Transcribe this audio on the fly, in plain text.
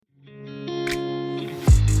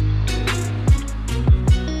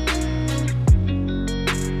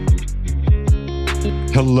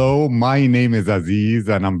Hello, my name is Aziz,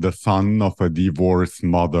 and I'm the son of a divorced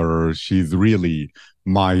mother. She's really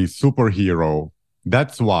my superhero.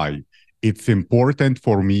 That's why it's important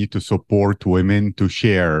for me to support women to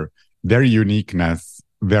share their uniqueness,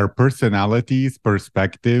 their personalities,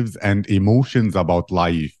 perspectives, and emotions about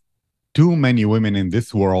life. Too many women in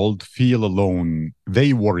this world feel alone.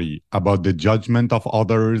 They worry about the judgment of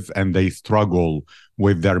others and they struggle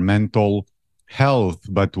with their mental health.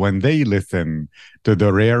 But when they listen to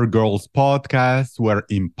the Rare Girls podcast, where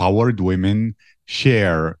empowered women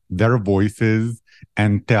share their voices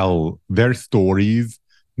and tell their stories,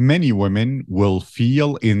 many women will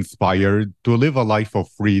feel inspired to live a life of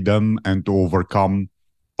freedom and to overcome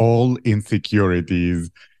all insecurities.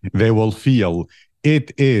 They will feel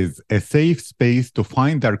it is a safe space to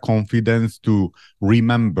find their confidence, to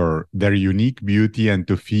remember their unique beauty, and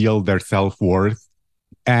to feel their self worth.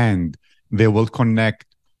 And they will connect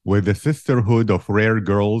with the sisterhood of rare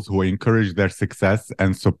girls who encourage their success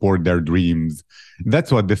and support their dreams.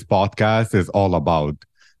 That's what this podcast is all about.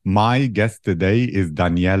 My guest today is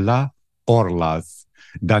Daniela Orlas.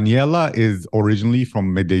 Daniela is originally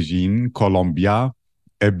from Medellin, Colombia,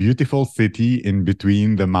 a beautiful city in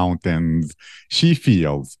between the mountains. She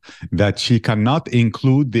feels that she cannot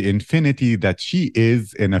include the infinity that she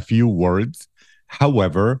is in a few words.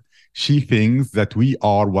 However, she thinks that we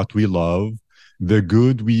are what we love, the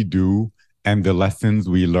good we do, and the lessons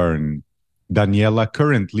we learn. Daniela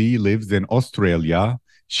currently lives in Australia.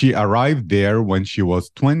 She arrived there when she was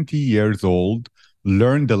 20 years old,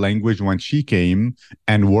 learned the language when she came,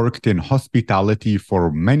 and worked in hospitality for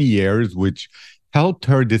many years, which helped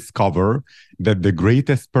her discover that the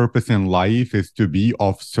greatest purpose in life is to be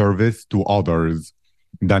of service to others.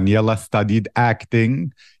 Daniela studied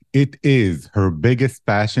acting. It is her biggest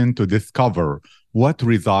passion to discover what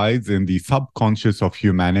resides in the subconscious of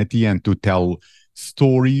humanity and to tell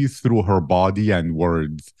stories through her body and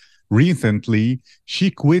words. Recently,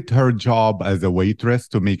 she quit her job as a waitress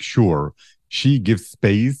to make sure she gives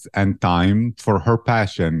space and time for her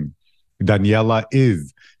passion. Daniela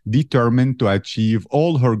is determined to achieve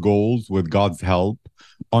all her goals with God's help.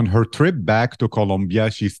 On her trip back to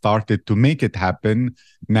Colombia, she started to make it happen.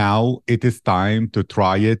 Now it is time to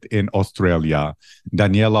try it in Australia.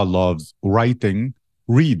 Daniela loves writing,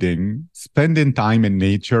 reading, spending time in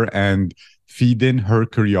nature, and feeding her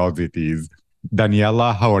curiosities.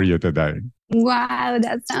 Daniela, how are you today? Wow,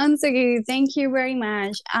 that sounds so good. Thank you very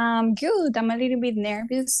much. Good. I'm a little bit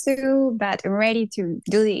nervous too, but ready to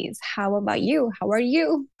do this. How about you? How are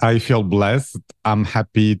you? I feel blessed. I'm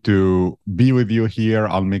happy to be with you here.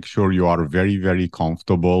 I'll make sure you are very, very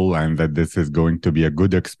comfortable and that this is going to be a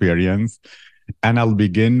good experience. And I'll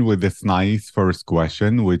begin with this nice first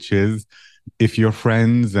question, which is if your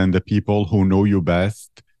friends and the people who know you best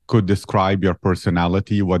could describe your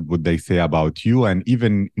personality, what would they say about you? And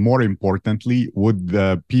even more importantly, would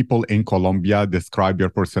the people in Colombia describe your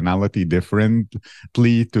personality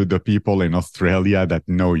differently to the people in Australia that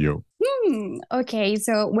know you? Okay,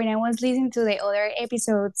 so when I was listening to the other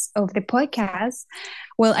episodes of the podcast,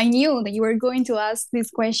 well, I knew that you were going to ask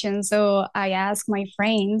this question. So I asked my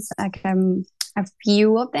friends, a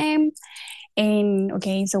few of them. And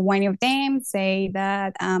okay, so one of them say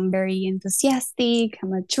that I'm very enthusiastic,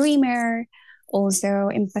 I'm a dreamer, also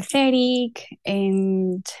empathetic,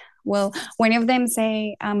 and well, one of them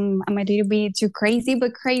say I'm a little bit too crazy,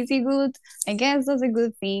 but crazy good. I guess that's a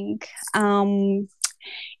good thing.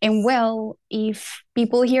 And well, if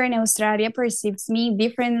people here in Australia perceives me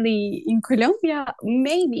differently in Colombia,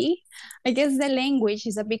 maybe. I guess the language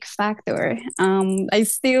is a big factor. I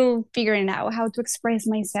still figuring out how to express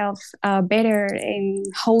myself better and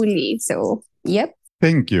wholly. So, yep.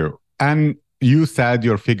 Thank you. And you said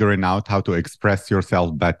you're figuring out how to express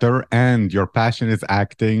yourself better, and your passion is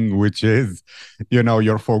acting, which is,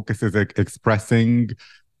 your focus is expressing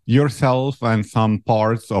yourself and some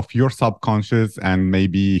parts of your subconscious and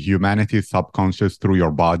maybe humanity's subconscious through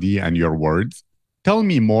your body and your words. Tell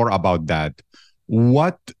me more about that.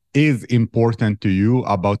 What is important to you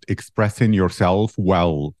about expressing yourself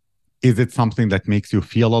well? Is it something that makes you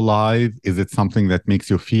feel alive? Is it something that makes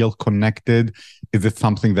you feel connected? Is it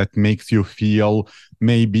something that makes you feel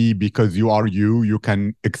maybe because you are you, you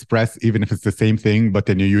can express even if it's the same thing, but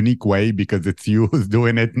in a unique way because it's you who's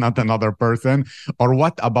doing it, not another person? Or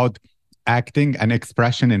what about acting and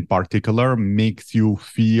expression in particular makes you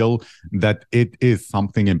feel that it is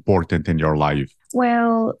something important in your life?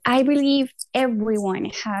 Well, I believe everyone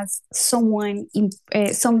has something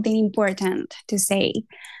important to say.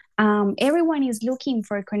 Everyone is looking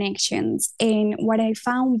for connections. And what I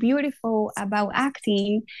found beautiful about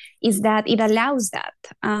acting is that it allows that.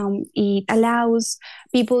 It allows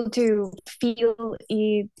people to feel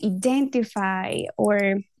it, identify,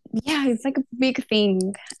 or yeah, it's like a big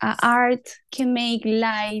thing. Art can make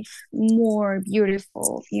life more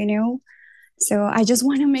beautiful, you know? So I just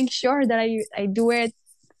want to make sure that I do it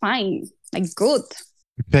fine, like good.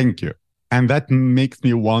 Thank you. And that makes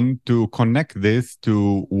me want to connect this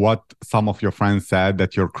to what some of your friends said,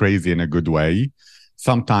 that you're crazy in a good way.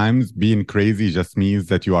 Sometimes being crazy just means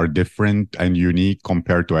that you are different and unique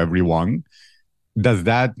compared to everyone. Does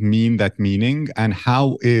that mean that meaning? And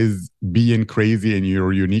how is being crazy in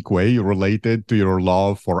your unique way related to your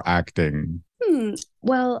love for acting?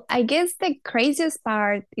 Well, I guess the craziest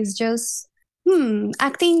part is just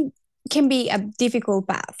acting can be a difficult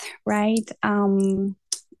path, right?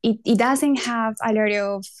 It doesn't have a lot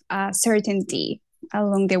of certainty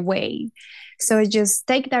along the way. So just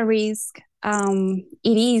take the risk. It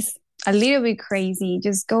is a little bit crazy.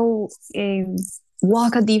 Just go and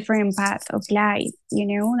walk a different path of life, you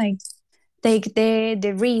know, like take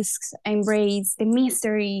the risks, embrace the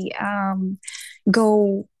mystery,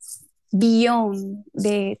 go beyond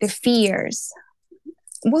the fears.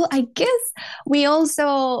 Well, I guess we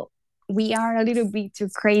also we are a little bit too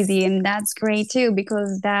crazy, and that's great too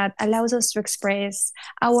because that allows us to express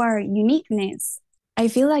our uniqueness. I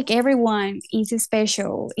feel like everyone is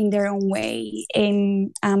special in their own way,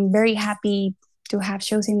 and I'm very happy to have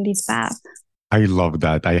chosen this path. I love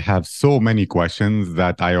that. I have so many questions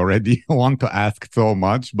that I already want to ask so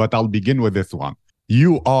much, but I'll begin with this one.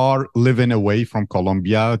 You are living away from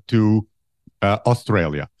Colombia to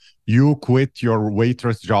Australia. You quit your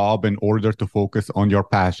waitress job in order to focus on your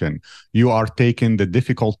passion. You are taking the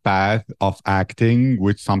difficult path of acting,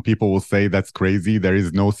 which some people will say that's crazy. There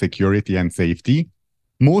is no security and safety.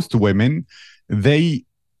 Most women, they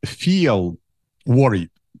feel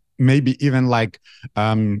worried, maybe even like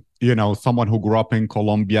someone who grew up in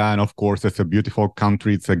Colombia, and of course it's a beautiful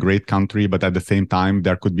country, it's a great country, but at the same time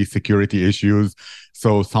there could be security issues.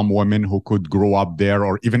 So some women who could grow up there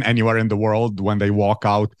or even anywhere in the world, when they walk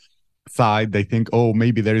outside, they think, oh,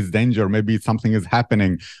 maybe there is danger, maybe something is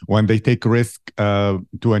happening. When they take risk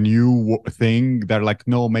to a new thing, they're like,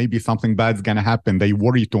 no, maybe something bad's gonna happen. They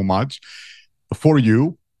worry too much. For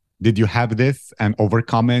you, did you have this and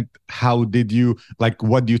overcome it? How did you, like,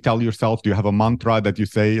 what do you tell yourself? Do you have a mantra that you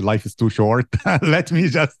say, life is too short? Let me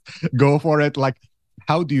just go for it. Like,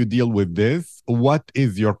 how do you deal with this? What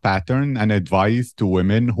is your pattern and advice to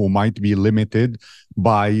women who might be limited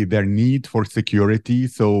by their need for security,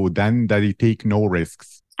 so then they take no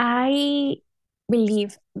risks? I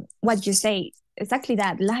believe what you say exactly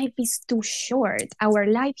that life is too short. Our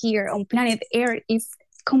life here on planet Earth is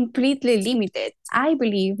completely limited. I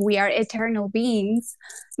believe we are eternal beings,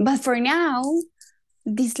 but for now,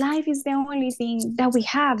 this life is the only thing that we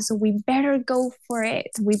have. So we better go for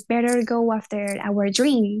it. We better go after our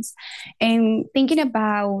dreams. And thinking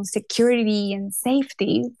about security and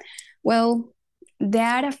safety, well, there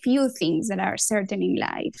are a few things that are certain in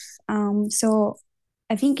life. So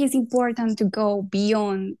I think it's important to go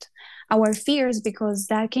beyond our fears because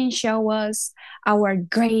that can show us our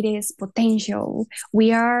greatest potential.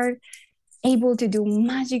 We are able to do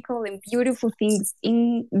magical and beautiful things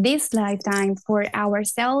in this lifetime for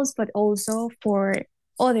ourselves, but also for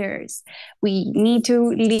others. We need to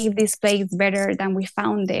leave this place better than we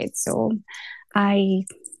found it. So I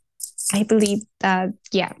I believe that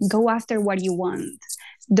yeah, go after what you want.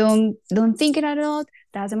 Don't think it at all.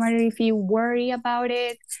 Doesn't matter if you worry about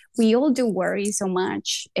it. We all do worry so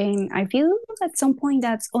much, and I feel at some point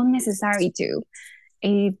that's unnecessary too.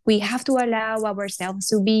 We have to allow ourselves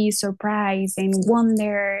to be surprised and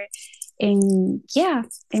wonder, and yeah,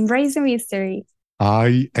 embrace the mystery.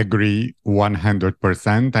 I agree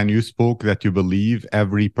 100%. And you spoke that you believe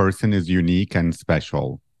every person is unique and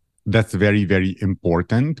special. That's very, very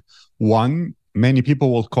important. One, many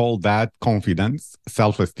people will call that confidence,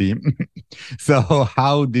 self esteem. So,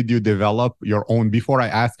 how did you develop your own? Before I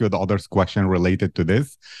ask you the other question related to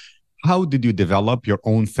this, how did you develop your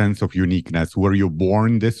own sense of uniqueness? Were you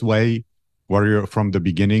born this way? Were you from the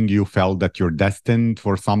beginning, you felt that you're destined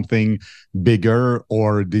for something bigger,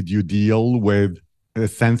 or did you deal with a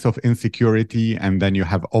sense of insecurity and then you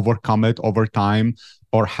have overcome it over time?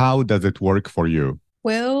 Or how does it work for you?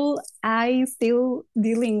 Well, I still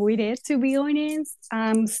dealing with it to be honest.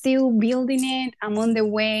 I'm still building it. I'm on the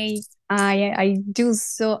way. I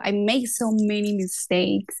make so many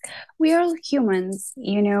mistakes. We are all humans,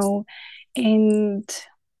 you know. And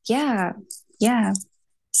yeah, yeah.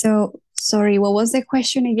 So sorry, what was the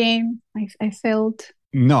question again? I felt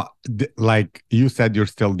No, like you said, you're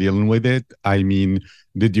still dealing with it. I mean,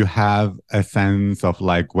 did you have a sense of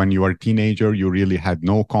like when you were a teenager, you really had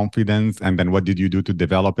no confidence? And then what did you do to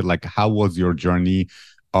develop it? Like, how was your journey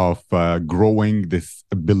of growing this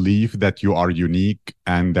belief that you are unique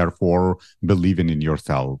and therefore believing in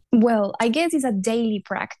yourself? Well, I guess it's a daily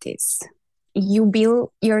practice. You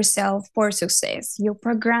build yourself for success. You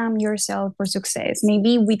program yourself for success,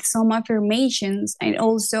 maybe with some affirmations and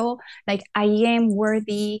also like, I am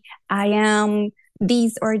worthy, I am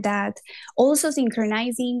this or that. Also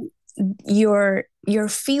synchronizing your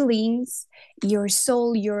feelings, your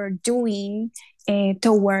soul, your doing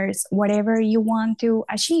towards whatever you want to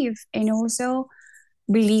achieve, and also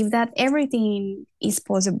believe that everything is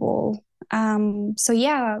possible. So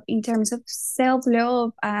yeah, in terms of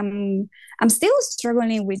self-love, I'm still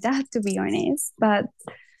struggling with that, to be honest. But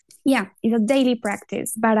yeah, it's a daily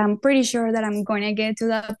practice. But I'm pretty sure that I'm gonna get to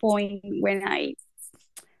that point when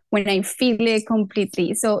I feel it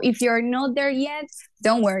completely. So if you're not there yet,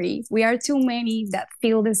 don't worry. We are too many that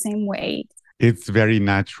feel the same way. It's very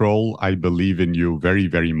natural. I believe in you very,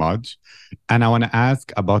 very much. And I want to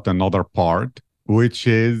ask about another part, which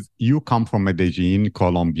is you come from Medellin,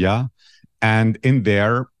 Colombia. And in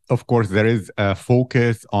there, of course, there is a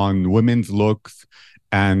focus on women's looks.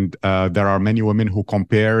 And there are many women who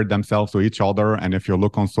compare themselves to each other. And if you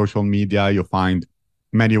look on social media, you find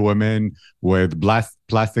many women with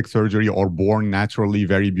plastic surgery or born naturally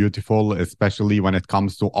very beautiful, especially when it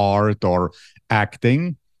comes to art or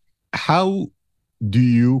acting. How do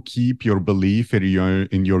you keep your belief in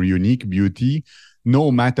your unique beauty,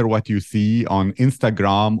 no matter what you see on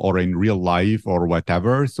Instagram or in real life or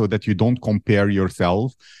whatever, so that you don't compare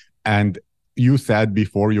yourself? And you said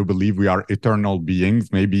before you believe we are eternal beings.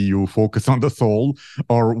 Maybe you focus on the soul,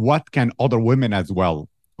 or what can other women as well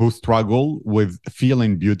who struggle with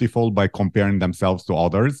feeling beautiful by comparing themselves to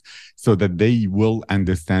others so that they will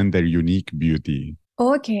understand their unique beauty?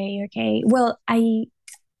 Okay, okay. Well, I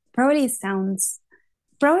probably sounds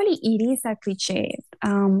probably it is a cliche,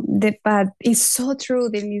 but it's so true.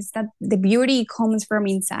 That is that the beauty comes from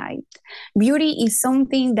inside. Beauty is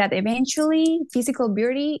something that eventually, physical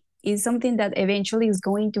beauty is something that eventually is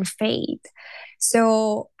going to fade.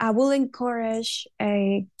 So I will encourage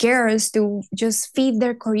girls to just feed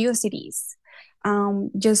their curiosities.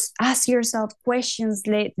 Just ask yourself questions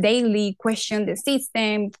daily, question the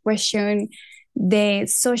system, question the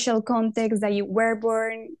social context that you were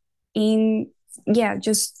born in. Yeah,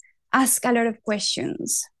 just ask a lot of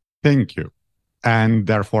questions. Thank you. And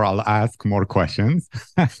therefore, I'll ask more questions.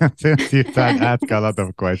 Since you said ask a lot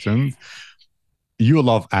of questions, you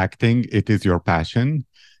love acting, it is your passion.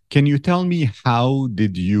 Can you tell me, how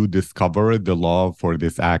did you discover the love for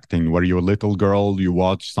this acting? Were you a little girl, you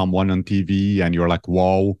watched someone on TV and you're like,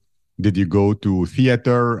 wow? Did you go to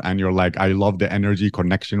theater and you're like, I love the energy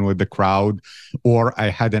connection with the crowd? Or I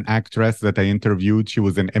had an actress that I interviewed, she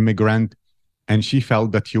was an immigrant and she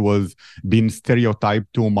felt that she was being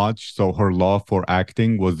stereotyped too much. So her love for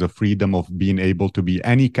acting was the freedom of being able to be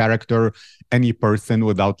any character, any person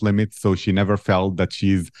without limits. So she never felt that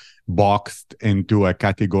she's boxed into a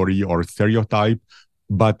category or stereotype.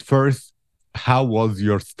 But first, how was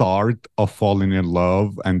your start of falling in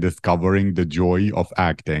love and discovering the joy of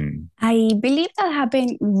acting? I believe that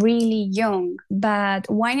happened really young, but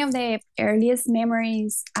one of the earliest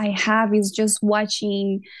memories I have is just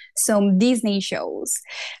watching some Disney shows.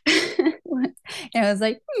 And I was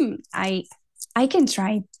like, I can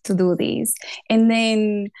try to do this. And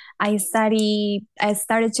then I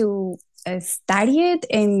started to study it,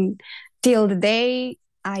 and till the day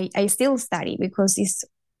I still study because it's,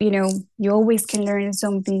 you always can learn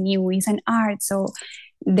something new. It's an art, so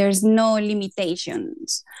there's no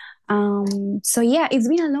limitations. So yeah, it's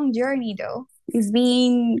been a long journey though. It's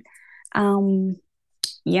been, um,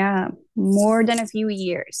 yeah, more than a few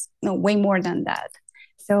years. No, way more than that.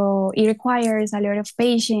 So it requires a lot of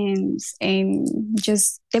patience and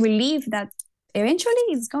just the belief that eventually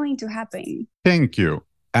it's going to happen. Thank you.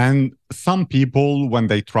 And some people, when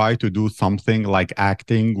they try to do something like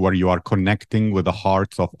acting, where you are connecting with the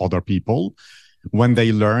hearts of other people, when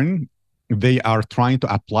they learn, they are trying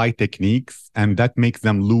to apply techniques, and that makes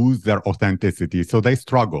them lose their authenticity. So they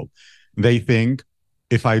struggle. They think,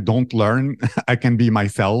 if I don't learn, I can be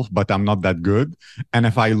myself, but I'm not that good. And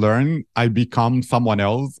if I learn, I become someone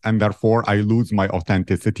else, and therefore I lose my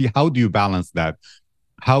authenticity. How do you balance that?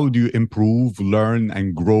 How do you improve, learn,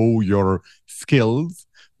 and grow your skills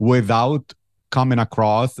without coming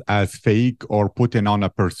across as fake or putting on a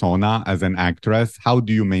persona as an actress? How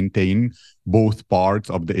do you maintain both parts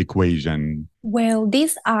of the equation? Well,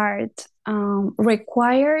 this art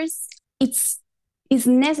requires it's it's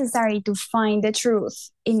necessary to find the truth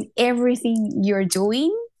in everything you're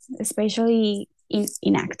doing, especially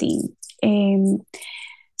in acting. Um,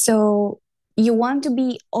 so you want to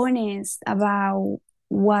be honest about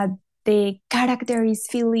what the character is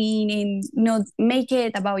feeling and not make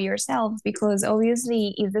it about yourself, because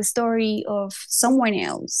obviously it's the story of someone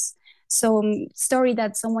else. Some story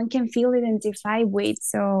that someone can feel identified with.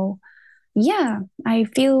 So yeah, I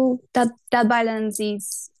feel that that balance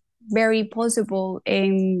is very possible,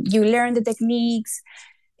 and you learn the techniques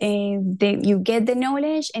and then you get the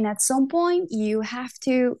knowledge, and at some point you have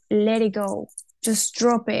to let it go, just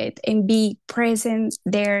drop it and be present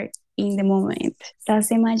there in the moment. That's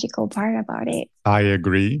the magical part about it. I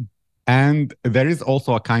agree. And there is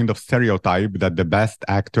also a kind of stereotype that the best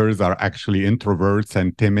actors are actually introverts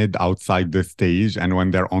and timid outside the stage. And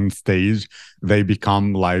when they're on stage, they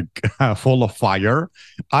become like full of fire.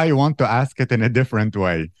 I want to ask it in a different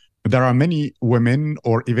way. There are many women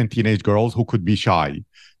or even teenage girls who could be shy.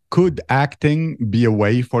 Could acting be a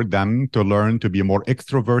way for them to learn to be more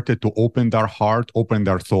extroverted, to open their heart, open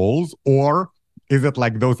their souls? Or is it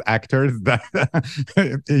like those actors that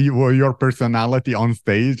your personality on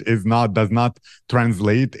stage is not does not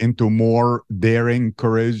translate into more daring,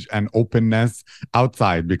 courage, and openness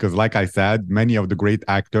outside? Because like I said, many of the great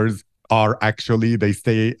actors are actually they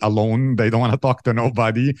stay alone, they don't want to talk to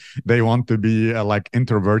nobody, they want to be like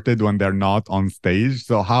introverted when they're not on stage.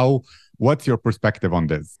 So how what's your perspective on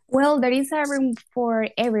this? Well, there is a room for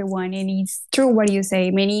everyone, and it's true what you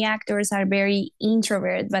say. Many actors are very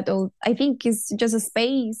introvert, but I think it's just a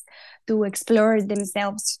space to explore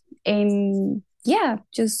themselves, and yeah,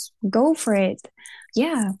 just go for it.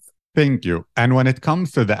 Yeah. Thank you. And when it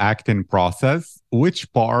comes to the acting process, which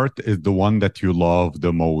part is the one that you love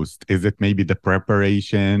the most? Is it maybe the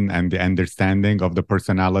preparation and the understanding of the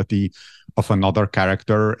personality of another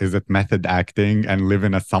character? Is it method acting and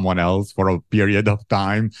living as someone else for a period of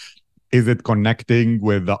time? Is it connecting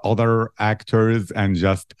with the other actors and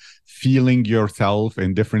just feeling yourself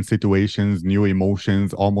in different situations, new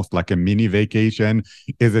emotions, almost like a mini vacation?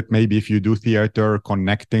 Is it maybe if you do theater,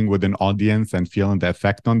 connecting with an audience and feeling the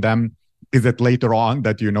effect on them? Is it later on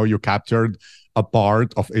that you know you captured a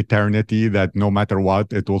part of eternity that no matter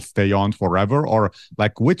what, it will stay on forever? Or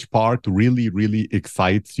like which part really, really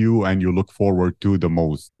excites you and you look forward to the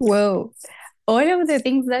most? Whoa. All of the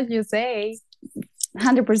things that you say,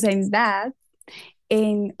 100% that.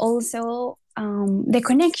 And also the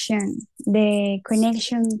connection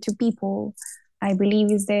to people, I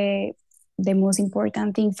believe is the most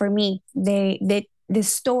important thing for me. The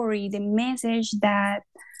story, the message that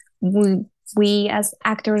we, we as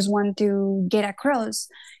actors want to get across,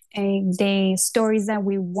 and the stories that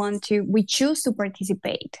we choose to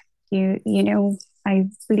participate. You know, I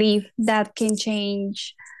believe that can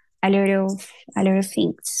change a lot of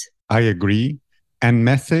things. I agree. And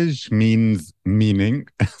message means meaning.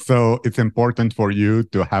 So it's important for you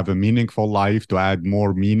to have a meaningful life, to add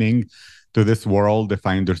more meaning to this world, if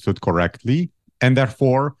I understood correctly. And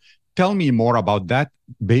therefore, tell me more about that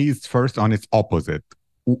based first on its opposite.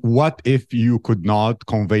 What if you could not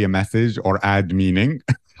convey a message or add meaning?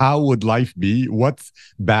 How would life be? What's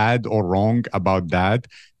bad or wrong about that?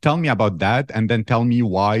 Tell me about that, and then tell me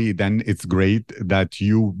why then it's great that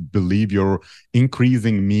you believe you're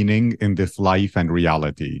increasing meaning in this life and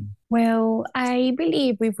reality. Well, I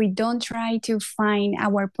believe if we don't try to find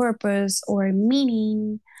our purpose or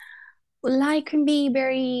meaning, life can be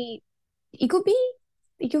very, it could be,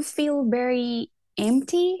 it could feel very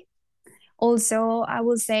empty. Also, I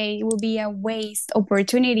would say it will be a waste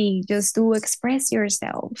opportunity just to express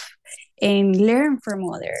yourself and learn from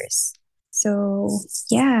others. So,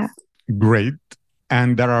 yeah. Great.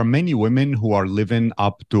 And there are many women who are living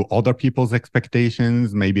up to other people's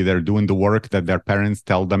expectations. Maybe they're doing the work that their parents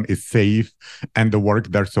tell them is safe and the work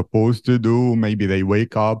they're supposed to do. Maybe they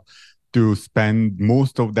wake up to spend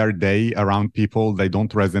most of their day around people they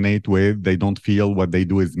don't resonate with. They don't feel what they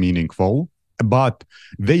do is meaningful. But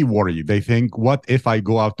they worry. They think, what if I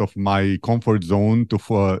go out of my comfort zone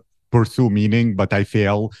to pursue meaning, but I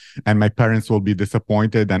fail, and my parents will be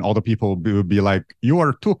disappointed, and other people will be like, you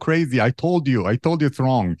are too crazy. I told you it's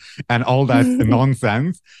wrong, and all that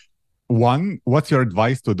nonsense. One, what's your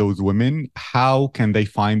advice to those women? How can they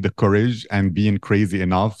find the courage and being crazy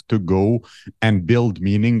enough to go and build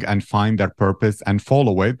meaning and find their purpose and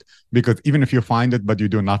follow it? Because even if you find it but you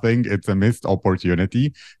do nothing, it's a missed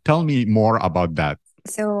opportunity. Tell me more about that.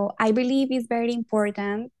 So, I believe it's very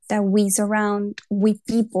important that we surround with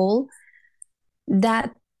people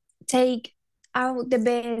that take out the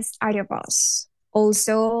best out of us.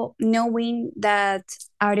 Also, knowing that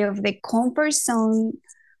out of the comfort zone,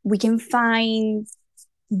 we can find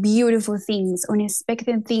beautiful things,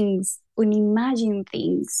 unexpected things, unimagined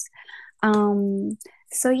things. Um,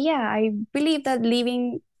 so yeah, I believe that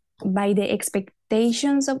living by the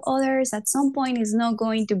expectations of others at some point is not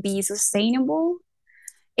going to be sustainable.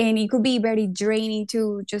 And it could be very draining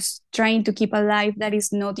to just trying to keep a life that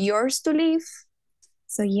is not yours to live.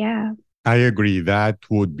 So yeah. I agree. That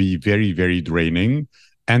would be very, very draining.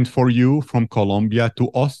 And for you from Colombia to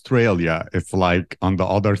Australia, it's like on the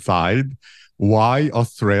other side. Why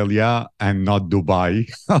Australia and not Dubai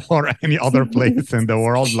or any other place in the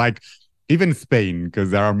world? Like even Spain,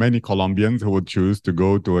 because there are many Colombians who would choose to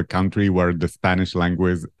go to a country where the Spanish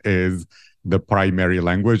language is the primary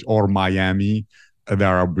language, or Miami.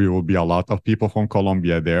 Will be a lot of people from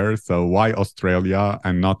Colombia there. So why Australia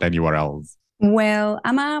and not anywhere else? Well,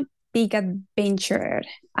 I'm a big adventurer.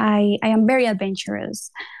 I am very adventurous.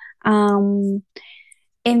 Um,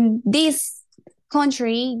 and this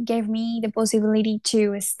country gave me the possibility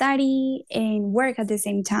to study and work at the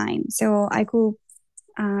same time. So I could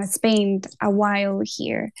spend a while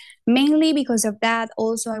here. Mainly because of that,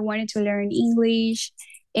 also I wanted to learn English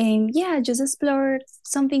and yeah, just explore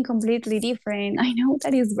something completely different. I know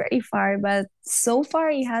that is very far, but so far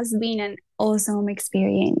it has been an awesome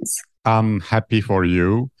experience. I'm happy for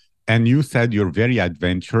you. And you said you're very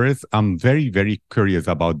adventurous. I'm very, very curious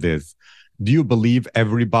about this. Do you believe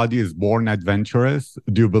everybody is born adventurous?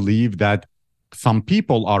 Do you believe that some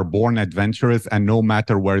people are born adventurous and no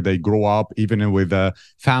matter where they grow up, even with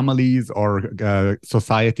families or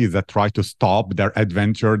societies that try to stop their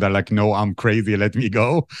adventure, they're like, no, I'm crazy, let me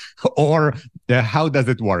go? Or how does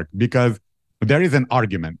it work? Because there is an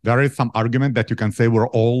argument. There is some argument that you can say we're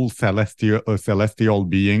all celestial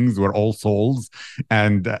beings, we're all souls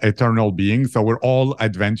and eternal beings. So we're all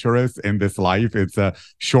adventurous in this life. It's a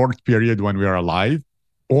short period when we are alive.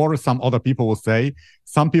 Or some other people will say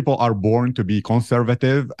some people are born to be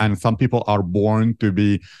conservative and some people are born to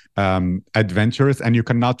be adventurous, and you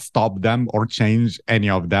cannot stop them or change any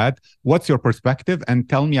of that. What's your perspective? And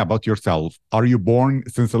tell me about yourself. Are you born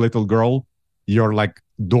since a little girl? You're like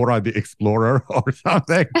Dora the Explorer or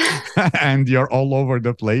something, and you're all over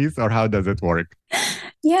the place, or how does it work?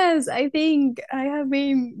 Yes, I think I have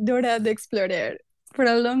been Dora the Explorer for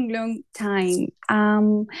a long, long time.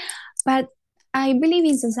 But I believe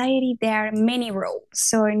in society there are many roles.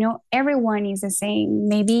 So everyone is the same.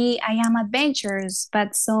 Maybe I am adventurous,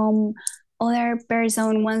 but some other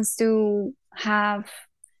person wants to have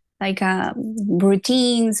like a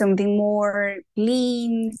routine, something more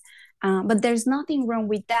lean. But there's nothing wrong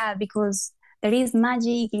with that because there is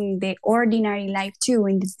magic in the ordinary life too,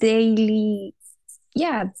 in the daily.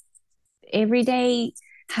 Yeah, every day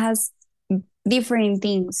has different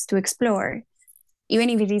things to explore, even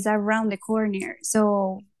if it is around the corner.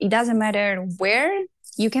 So it doesn't matter where,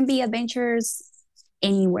 you can be adventurous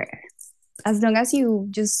anywhere as long as you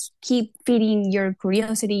just keep feeding your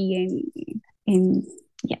curiosity and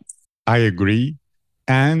yeah. I agree.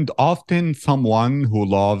 And often someone who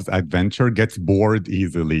loves adventure gets bored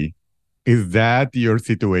easily. Is that your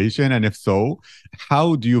situation? And if so,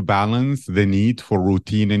 how do you balance the need for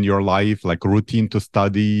routine in your life, like routine to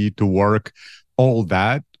study, to work, all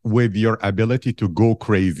that, with your ability to go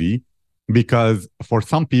crazy? Because for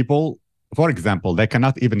some people, for example, they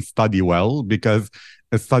cannot even study well because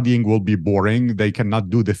studying will be boring. They cannot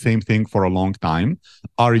do the same thing for a long time.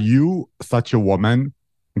 Are you such a woman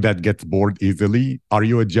that gets bored easily? Are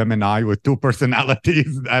you a Gemini with two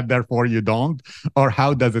personalities and therefore you don't? Or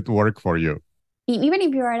how does it work for you? Even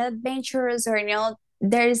if you're adventurous or not,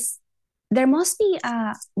 there must be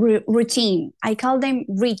a routine. I call them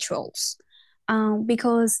rituals,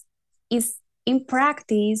 because it's in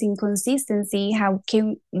practice, in consistency, how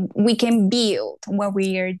can we can build what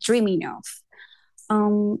we are dreaming of.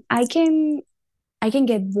 Um, I can I can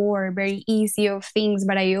get bored very easy of things,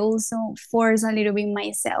 but I also force a little bit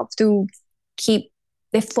myself to keep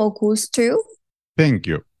the focus too. Thank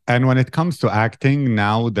you. And when it comes to acting,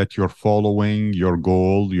 now that you're following your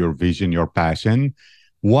goal, your vision, your passion,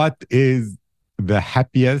 what is the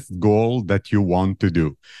happiest goal that you want to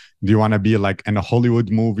do? Do you want to be like in a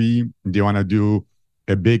Hollywood movie? Do you want to do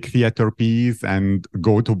a big theater piece and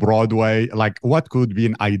go to Broadway? Like, what could be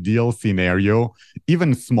an ideal scenario,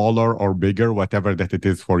 even smaller or bigger, whatever that it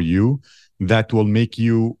is for you, that will make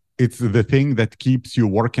you, it's the thing that keeps you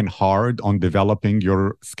working hard on developing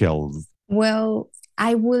your skills? Well,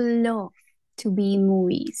 I would love to be in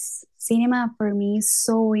movies. Cinema for me is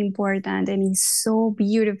so important and it's so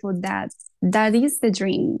beautiful that that is the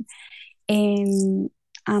dream. And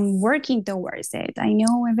I'm working towards it. I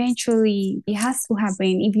know eventually it has to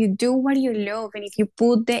happen. If you do what you love and if you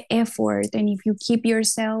put the effort and if you keep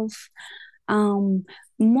yourself um,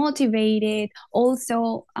 motivated.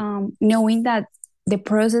 Also, knowing that the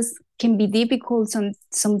process can be difficult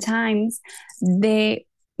sometimes, the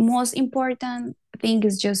most important thing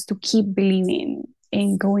is just to keep believing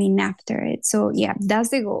and going after it. So yeah, that's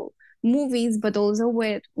the goal. Movies, but also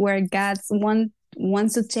where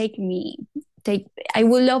wants to take me. Take I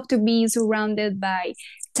would love to be surrounded by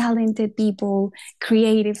talented people,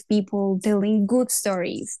 creative people telling good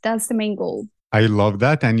stories. That's the main goal. I love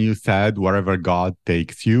that. And you said wherever God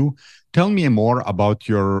takes you. Tell me more about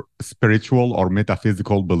your spiritual or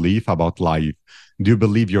metaphysical belief about life. Do you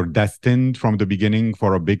believe you're destined from the beginning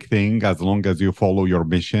for a big thing as long as you follow your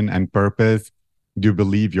mission and purpose? Do you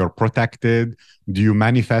believe you're protected? Do you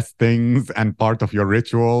manifest things and part of your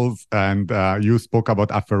rituals? And you spoke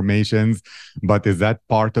about affirmations, but is that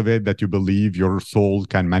part of it that you believe your soul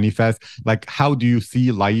can manifest? Like, how do you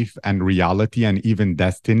see life and reality and even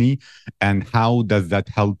destiny? And how does that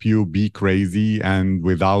help you be crazy and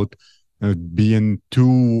without being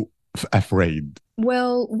too afraid?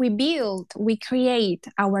 Well, we create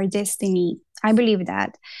our destiny. I believe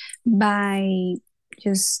that by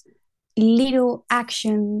just little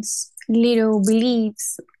actions, little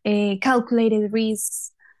beliefs, calculated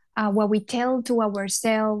risks, what we tell to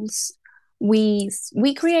ourselves, we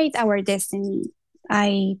create our destiny.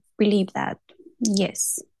 I believe that.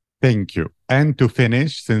 Yes. Thank you. And to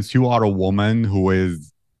finish, since you are a woman who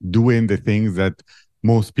is doing the things that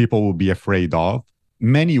most people will be afraid of,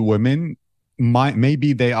 many women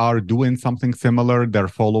maybe they are doing something similar. They're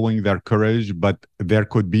following their courage, but there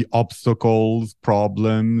could be obstacles,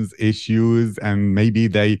 problems, issues, and maybe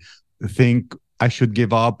they think I should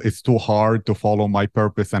give up. It's too hard to follow my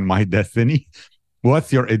purpose and my destiny.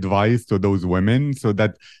 What's your advice to those women so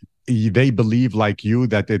that they believe like you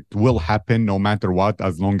that it will happen no matter what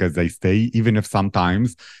as long as they stay, even if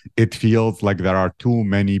sometimes it feels like there are too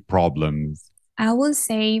many problems? I will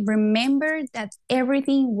say, remember that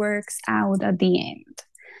everything works out at the end.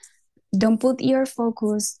 Don't put your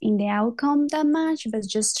focus in the outcome that much, but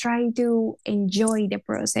just try to enjoy the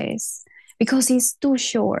process because it's too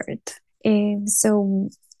short. And so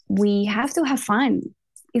we have to have fun.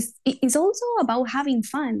 It's also about having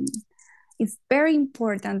fun. It's very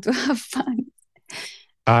important to have fun.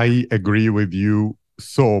 I agree with you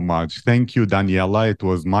so much. Thank you, Daniela. It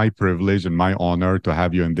was my privilege and my honor to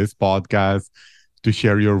have you in this podcast, to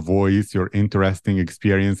share your voice, your interesting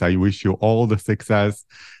experience. I wish you all the success.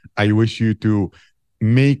 I wish you to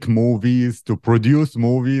make movies, to produce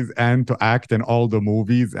movies, and to act in all the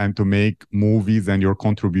movies, and to make movies and your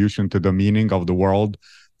contribution to the meaning of the world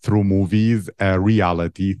through movies a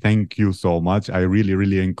reality. Thank you so much. I really,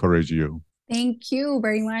 really encourage you. Thank you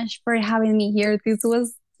very much for having me here. This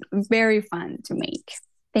was very fun to make.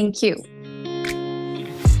 Thank you.